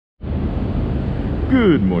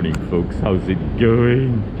Good morning, folks. How's it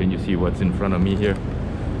going? Can you see what's in front of me here?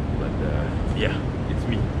 But yeah, it's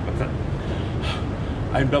me. What's up?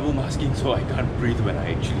 I'm double masking, so I can't breathe when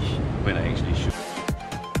I actually shoot.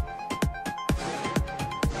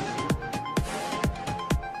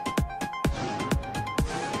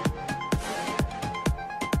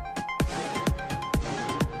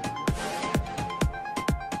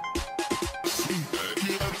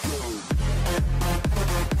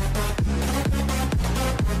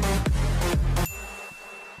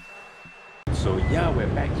 So yeah, we're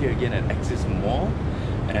back here again at Axis Mall,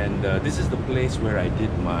 and this is the place where I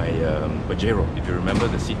did my Pajero. If you remember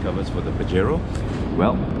the seat covers for the Pajero,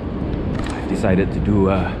 well, I've decided to do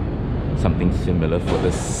something similar for the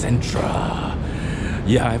Sentra.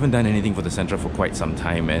 Yeah, I haven't done anything for the Sentra for quite some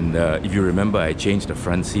time, and if you remember, I changed the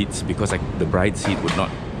front seats because the bride seat would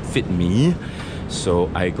not fit me.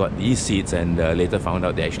 So I got these seats, and later found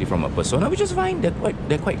out they're actually from a Persona, which is fine.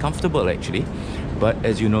 They're quite comfortable actually. But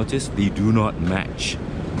as you notice, they do not match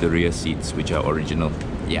the rear seats, which are original.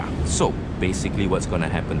 Yeah, so basically what's gonna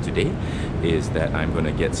happen today is that I'm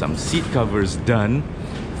gonna get some seat covers done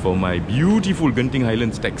for my beautiful Genting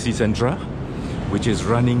Highlands Taxi Sentra, which is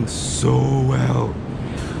running so well.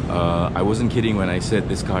 I wasn't kidding when I said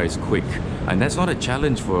this car is quick, and that's not a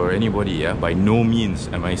challenge for anybody. Yeah, by no means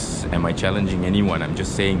am I challenging anyone. I'm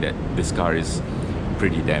just saying that this car is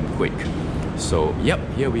pretty damn quick. So yep,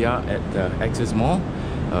 here we are at Axis Mall.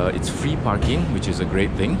 It's free parking, which is a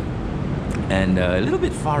great thing, and a little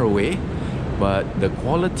bit far away, but the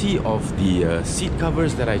quality of the seat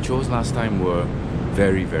covers that I chose last time were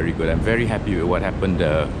very, very good. I'm very happy with what happened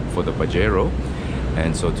for the Pajero,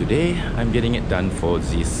 and so today I'm getting it done for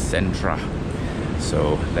the Sentra.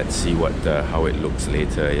 So let's see what how it looks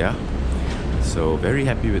later. Yeah, so very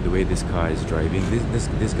happy with the way this car is driving.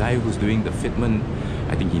 This guy who's doing the fitment,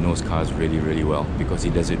 I think he knows cars really, really well, because he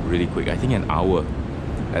does it really quick. I think an hour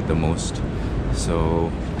at the most.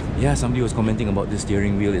 So yeah, somebody was commenting about this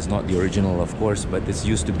steering wheel. It's not the original, of course, but this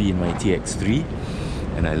used to be in my TX3,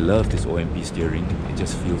 and I love this OMP steering. It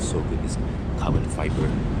just feels so good, this carbon fiber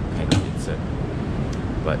kind of insert.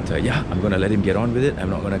 But yeah, I'm gonna let him get on with it. I'm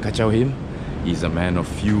not gonna kacau him. He's a man of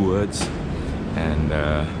few words, and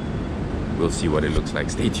we'll see what it looks like.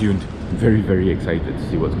 Stay tuned. I'm very, very excited to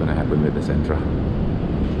see what's gonna happen with the Sentra.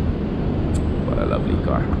 What a lovely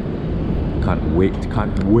car. Can't wait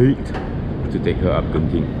to take her up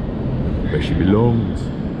Genting, where she belongs.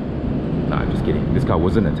 Nah, I'm just kidding. This car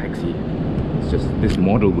wasn't a taxi. It's just this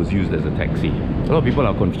model was used as a taxi. A lot of people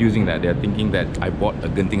are confusing that. They're thinking that I bought a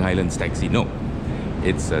Genting Highlands taxi. No,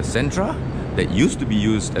 it's a Sentra that used to be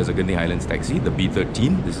used as a Genting Highlands taxi, the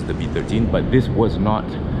B13. This is the B13, but this was not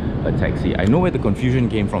a taxi. I know where the confusion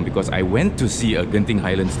came from, because I went to see a Genting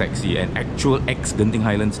Highlands taxi, an actual ex-Genting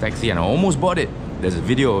Highlands taxi, and I almost bought it. There's a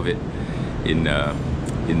video of it in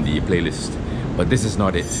the playlist, but this is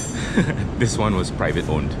not it. This one was private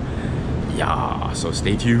owned. Yeah, so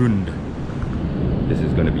stay tuned. This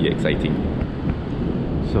is going to be exciting.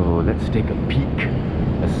 So let's take a peek,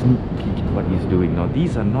 a sneak peek at what he's doing. Now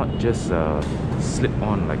these are not just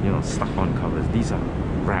slip-on, like, you know, stuck-on covers. These are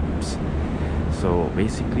wraps. So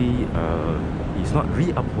basically, he's not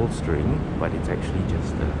re-upholstering, but it's actually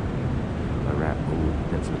just a wrap. Oh,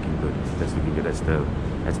 that's looking good. That's looking good.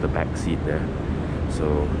 That's the back seat there.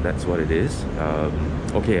 So that's what it is.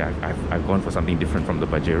 Okay, I've gone for something different from the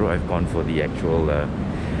Pajero. I've gone for the actual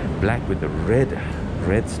black with the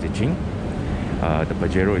red stitching. The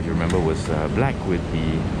Pajero, if you remember, was black with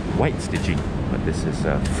the white stitching, but this is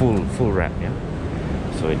full wrap. Yeah,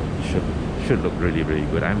 so it should look really, really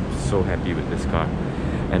good. I'm so happy with this car,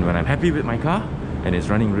 and when I'm happy with my car and it's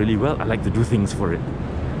running really well, I like to do things for it.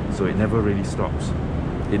 So it never really stops.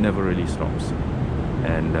 It never really stops.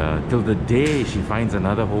 And till the day she finds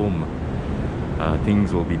another home,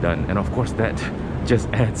 things will be done. And of course that just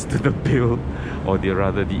adds to the bill, or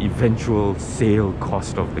rather the eventual sale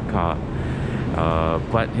cost of the car.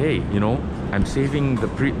 But hey, you know, I'm saving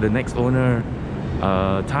the next owner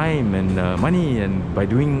time and money, and by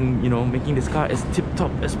doing, you know, making this car as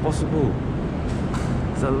tip-top as possible.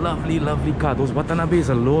 It's a lovely, lovely car. Those Watanabes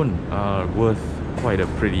alone are worth quite a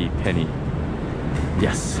pretty penny.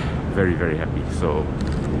 Yes, very, very happy. So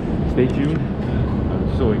stay tuned.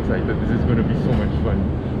 I'm so excited. This is going to be so much fun.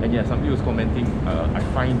 And yeah, somebody was commenting, I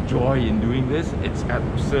find joy in doing this. It's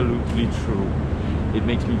absolutely true. It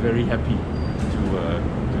makes me very happy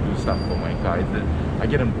to do stuff for my car. I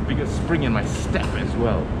get a bigger spring in my step as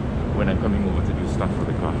well when I'm coming over to do stuff for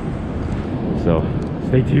the car. So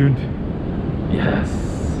stay tuned. Yes,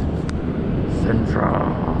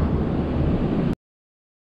 Sentra.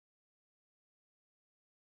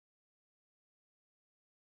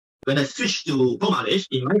 When I switched to pro mileage,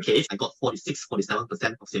 in my case, I got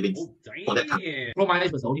 46-47% of savings for that car. Pro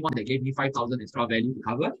mileage was the only one that gave me 5,000 extra value to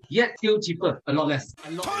cover, yet still cheaper, a lot less.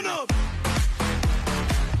 Turn up!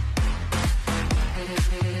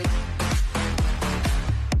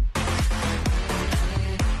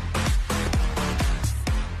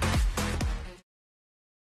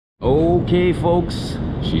 Okay, folks,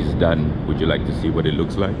 she's done. Would you like to see what it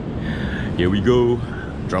looks like? Here we go.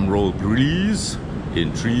 Drum roll, please.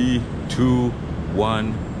 In 3, 2,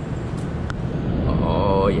 1.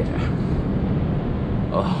 Oh yeah.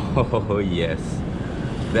 Oh yes.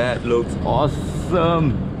 That looks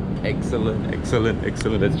awesome. Excellent, excellent,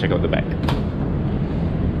 excellent. Let's check out the back.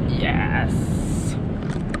 Yes.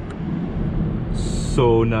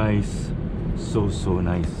 So nice. So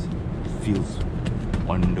nice. Feels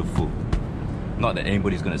wonderful. Not that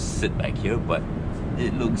anybody's gonna sit back here, but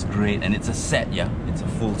it looks great, and it's a set. Yeah, it's a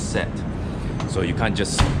full set, so you can't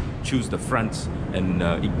just choose the front and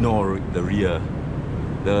ignore the rear.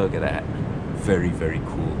 Look at that. Very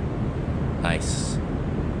cool. Nice.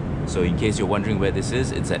 So in case you're wondering where this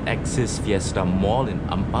is, it's at Axis Fiesta Mall in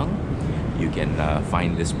Ampang. You can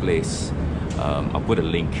find this place. I'll put a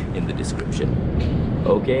link in the description.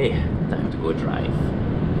 Okay, time to go drive.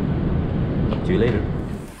 Talk to you later.